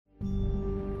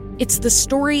It's the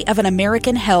story of an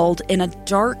American held in a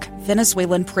dark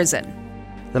Venezuelan prison.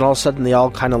 Then all of a sudden they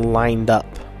all kind of lined up.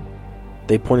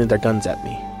 They pointed their guns at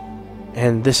me.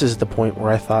 And this is the point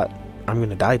where I thought, I'm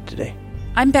going to die today.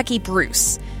 I'm Becky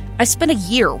Bruce. I spent a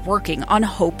year working on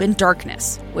Hope in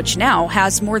Darkness, which now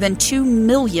has more than 2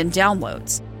 million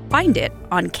downloads. Find it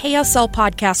on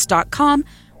kslpodcast.com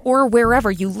or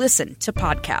wherever you listen to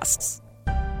podcasts.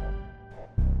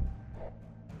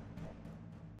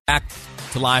 Back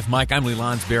to Live Mike, I'm Lee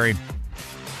Lonsberry. I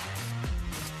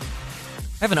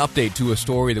have an update to a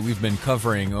story that we've been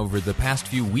covering over the past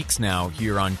few weeks now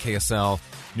here on KSL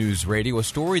News Radio, a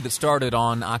story that started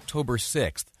on October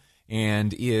 6th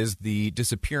and is the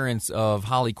disappearance of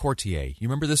Holly Courtier. You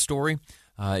remember this story?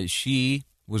 She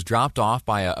was dropped off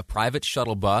by a private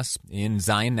shuttle bus in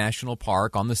Zion National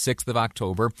Park on the 6th of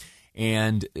October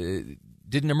and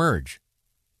didn't emerge.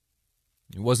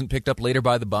 It wasn't picked up later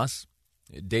by the bus.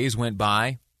 Days went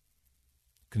by.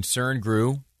 Concern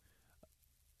grew.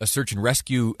 A search and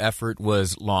rescue effort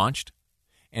was launched.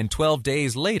 And 12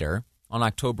 days later, on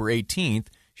October 18th,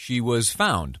 she was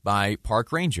found by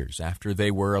park rangers after they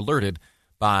were alerted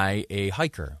by a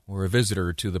hiker or a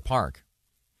visitor to the park.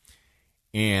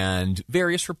 And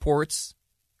various reports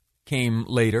came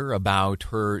later about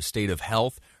her state of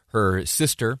health. Her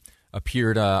sister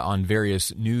appeared on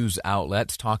various news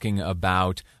outlets talking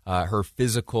about her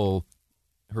physical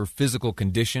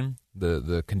condition,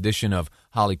 the condition of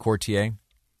Holly Courtier,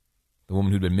 the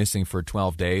woman who'd been missing for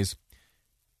 12 days.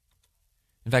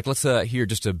 In fact, let's hear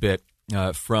just a bit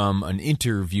from an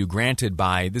interview granted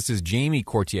by, this is Jamie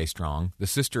Courtier-Strong, the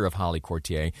sister of Holly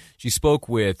Courtier. She spoke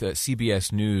with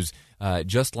CBS News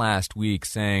just last week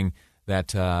saying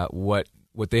that what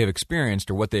they have experienced,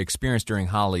 or what they experienced during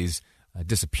Holly's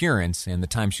disappearance and the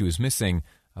time she was missing,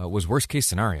 was worst-case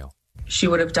scenario. She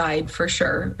would have died for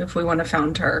sure if we wouldn't have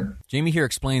found her. Jamie here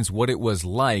explains what it was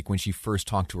like when she first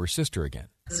talked to her sister again.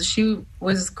 She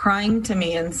was crying to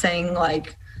me and saying,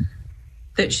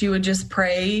 that she would just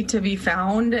pray to be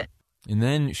found. And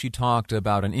then she talked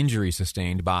about an injury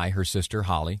sustained by her sister,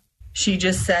 Holly. She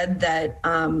just said that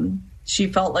she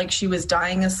felt like she was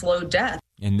dying a slow death.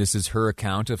 And this is her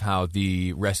account of how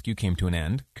the rescue came to an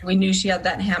end. We knew she had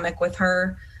that hammock with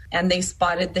her, and they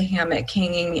spotted the hammock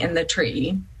hanging in the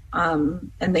tree,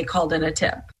 and they called in a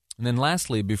tip. And then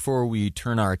lastly, before we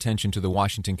turn our attention to the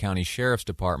Washington County Sheriff's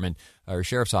Department, or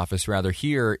Sheriff's Office rather,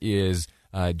 here is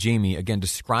Jamie, again,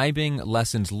 describing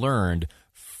lessons learned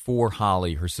for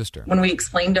Holly, her sister. When we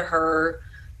explained to her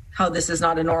how this is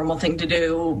not a normal thing to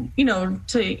do,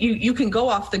 you can go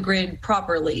off the grid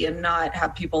properly and not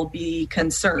have people be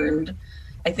concerned.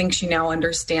 I think she now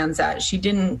understands that. She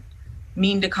didn't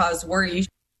mean to cause worry.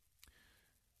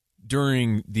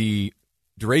 During the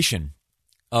duration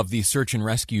of the search and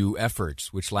rescue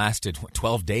efforts, which lasted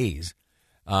 12 days,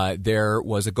 there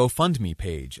was a GoFundMe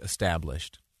page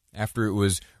established. After it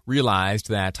was realized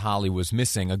that Holly was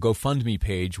missing, a GoFundMe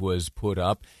page was put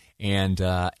up, and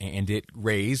it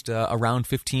raised around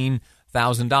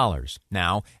 $15,000.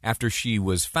 Now, after she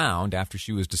was found, after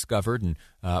she was discovered and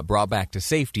brought back to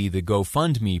safety, the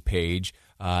GoFundMe page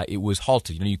it was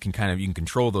halted. You can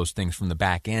control those things from the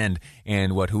back end,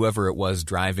 and whoever it was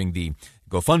driving the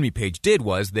GoFundMe page did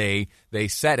was they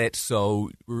set it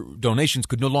so donations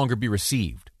could no longer be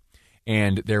received.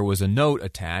 And there was a note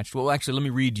attached. Well, actually, let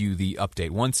me read you the update.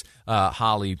 Once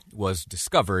Holly was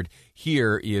discovered,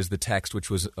 here is the text, which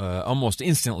was almost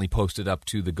instantly posted up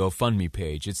to the GoFundMe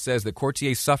page. It says that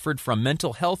Courtier suffered from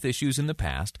mental health issues in the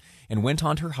past and went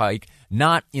on her hike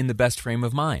not in the best frame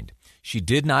of mind. She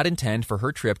did not intend for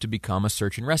her trip to become a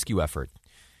search and rescue effort.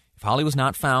 If Holly was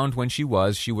not found when she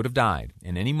would have died,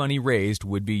 and any money raised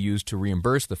would be used to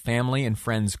reimburse the family and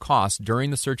friends' costs during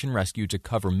the search and rescue to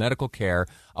cover medical care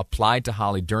applied to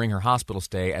Holly during her hospital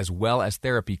stay, as well as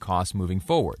therapy costs moving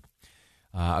forward.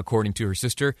 According to her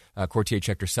sister, Courtier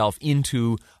checked herself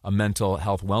into a mental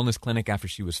health wellness clinic after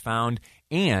she was found,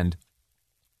 and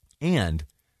it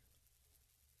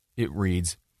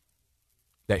reads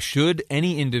that should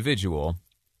any individual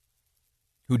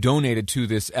who donated to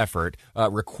this effort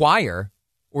require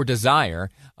or desire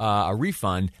a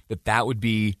refund, that would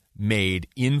be made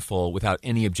in full without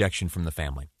any objection from the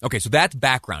family. Okay, so that's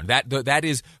background. That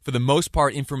is, for the most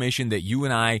part, information that you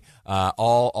and I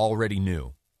all already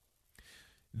knew.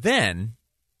 Then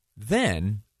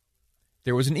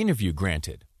there was an interview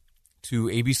granted to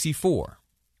ABC4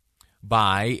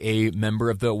 by a member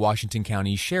of the Washington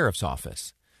County Sheriff's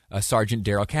Office, Sergeant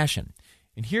Daryl Cashin.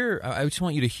 And here, I just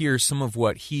want you to hear some of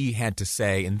what he had to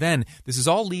say. And then this is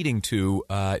all leading to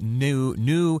a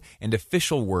new and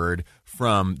official word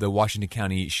from the Washington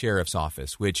County Sheriff's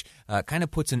Office, which kind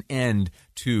of puts an end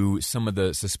to some of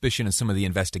the suspicion and some of the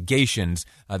investigations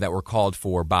that were called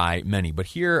for by many. But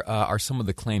here are some of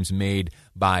the claims made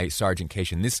by Sergeant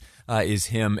Cation. This is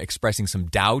him expressing some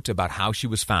doubt about how she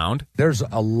was found. There's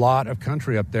a lot of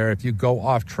country up there. If you go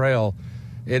off trail,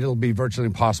 it'll be virtually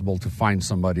impossible to find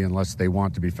somebody unless they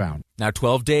want to be found. Now,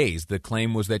 12 days. The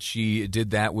claim was that she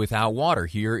did that without water.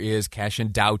 Here is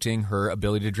Cation doubting her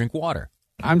ability to drink water.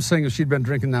 I'm saying if she'd been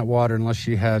drinking that water, unless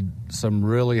she had some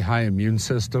really high immune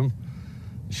system,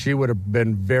 she would have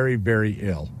been very, very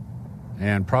ill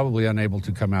and probably unable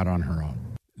to come out on her own.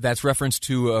 That's reference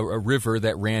to a river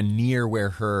that ran near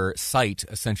where her site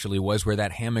essentially was, where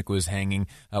that hammock was hanging,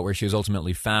 where she was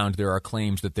ultimately found. There are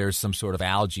claims that there's some sort of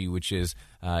algae which is,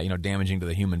 damaging to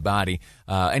the human body.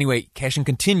 Anyway, Cation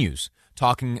continues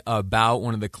talking about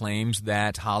one of the claims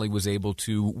that Holly was able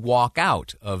to walk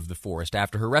out of the forest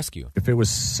after her rescue. If it was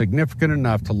significant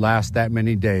enough to last that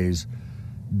many days,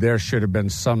 there should have been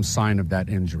some sign of that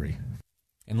injury.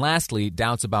 And lastly,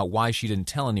 doubts about why she didn't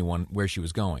tell anyone where she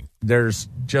was going. There's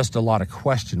just a lot of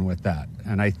question with that.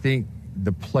 And I think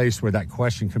the place where that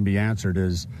question can be answered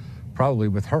is probably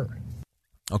with her.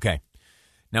 Okay.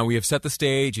 Now, we have set the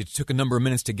stage. It took a number of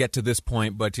minutes to get to this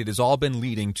point, but it has all been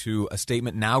leading to a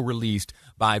statement now released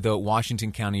by the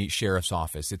Washington County Sheriff's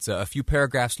Office. It's a few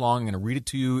paragraphs long. I'm going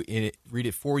to read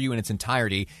it for you in its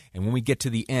entirety. And when we get to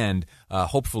the end,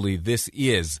 hopefully this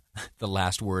is the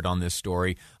last word on this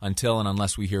story until and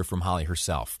unless we hear from Holly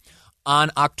herself.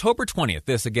 On October 20th,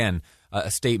 this again, a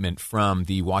statement from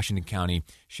the Washington County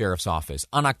Sheriff's Office.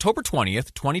 On October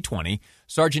 20th, 2020,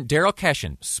 Sergeant Daryl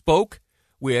Cation spoke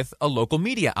with a local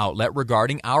media outlet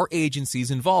regarding our agency's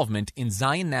involvement in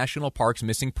Zion National Park's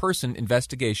missing person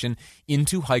investigation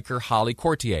into hiker Holly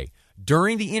Courtier.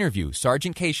 During the interview,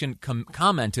 Sergeant Cation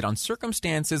commented on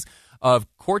circumstances of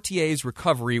Courtier's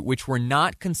recovery which were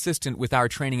not consistent with our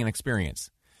training and experience.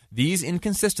 These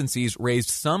inconsistencies raised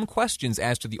some questions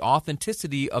as to the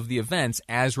authenticity of the events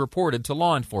as reported to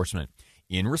law enforcement.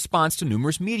 In response to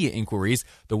numerous media inquiries,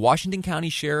 the Washington County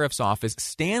Sheriff's Office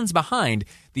stands behind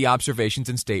the observations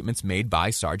and statements made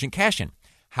by Sergeant Cation.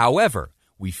 However,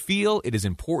 we feel it is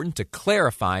important to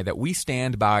clarify that we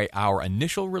stand by our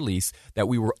initial release that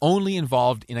we were only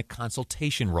involved in a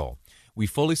consultation role. We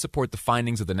fully support the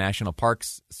findings of the National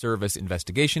Parks Service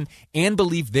investigation and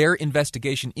believe their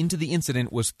investigation into the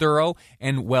incident was thorough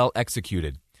and well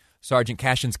executed. Sergeant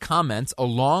Cation's comments,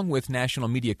 along with national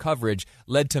media coverage,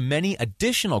 led to many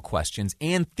additional questions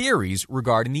and theories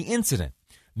regarding the incident.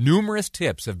 Numerous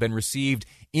tips have been received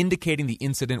indicating the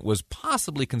incident was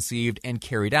possibly conceived and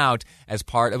carried out as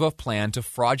part of a plan to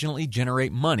fraudulently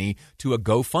generate money to a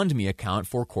GoFundMe account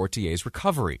for Courtier's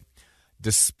recovery.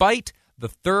 Despite the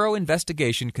thorough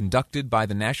investigation conducted by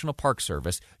the National Park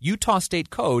Service, Utah State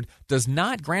Code does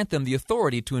not grant them the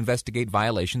authority to investigate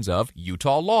violations of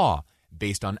Utah law.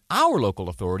 Based on our local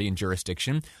authority and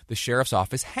jurisdiction, the Sheriff's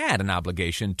Office had an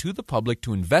obligation to the public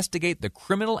to investigate the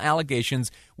criminal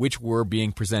allegations which were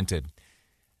being presented.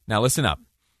 Now listen up.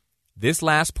 This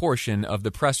last portion of the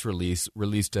press release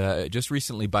released just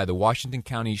recently by the Washington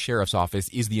County Sheriff's Office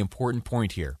is the important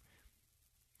point here.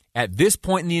 At this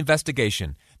point in the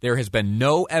investigation, there has been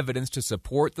no evidence to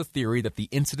support the theory that the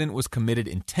incident was committed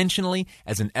intentionally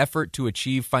as an effort to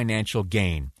achieve financial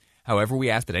gain. However, we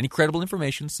ask that any credible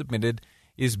information submitted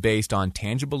is based on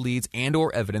tangible leads and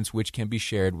or evidence which can be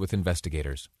shared with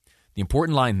investigators. The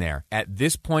important line there, at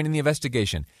this point in the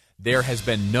investigation, there has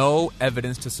been no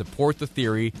evidence to support the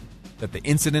theory that the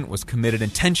incident was committed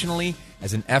intentionally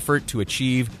as an effort to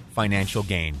achieve financial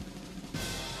gain.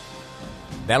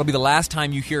 That'll be the last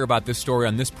time you hear about this story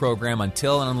on this program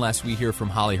until and unless we hear from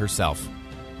Holly herself.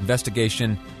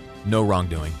 Investigation, no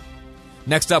wrongdoing.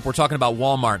 Next up, we're talking about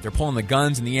Walmart. They're pulling the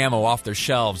guns and the ammo off their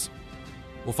shelves.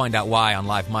 We'll find out why on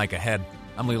Live Mike ahead.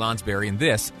 I'm Lee Lonsberry, and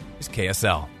this is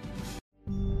KSL.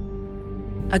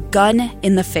 A gun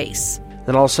in the face.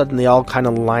 Then all of a sudden, they all kind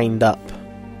of lined up.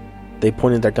 They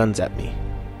pointed their guns at me.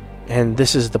 And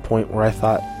this is the point where I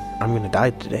thought, I'm going to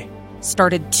die today.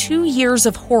 Started 2 years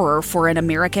of horror for an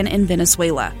American in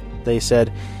Venezuela. They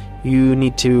said, you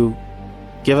need to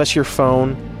give us your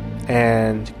phone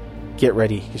and get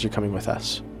ready because you're coming with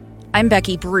us. I'm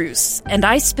Becky Bruce, and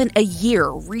I spent a year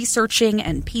researching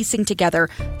and piecing together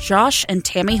Josh and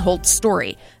Tammy Holt's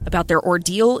story about their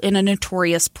ordeal in a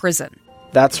notorious prison.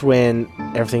 That's when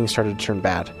everything started to turn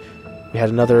bad. We had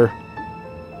another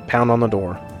pound on the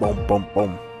door. Boom, boom,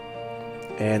 boom.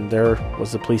 And there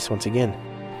was the police once again.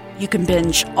 You can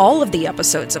binge all of the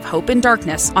episodes of Hope in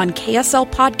Darkness on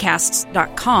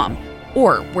KSLpodcasts.com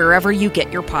or wherever you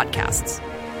get your podcasts.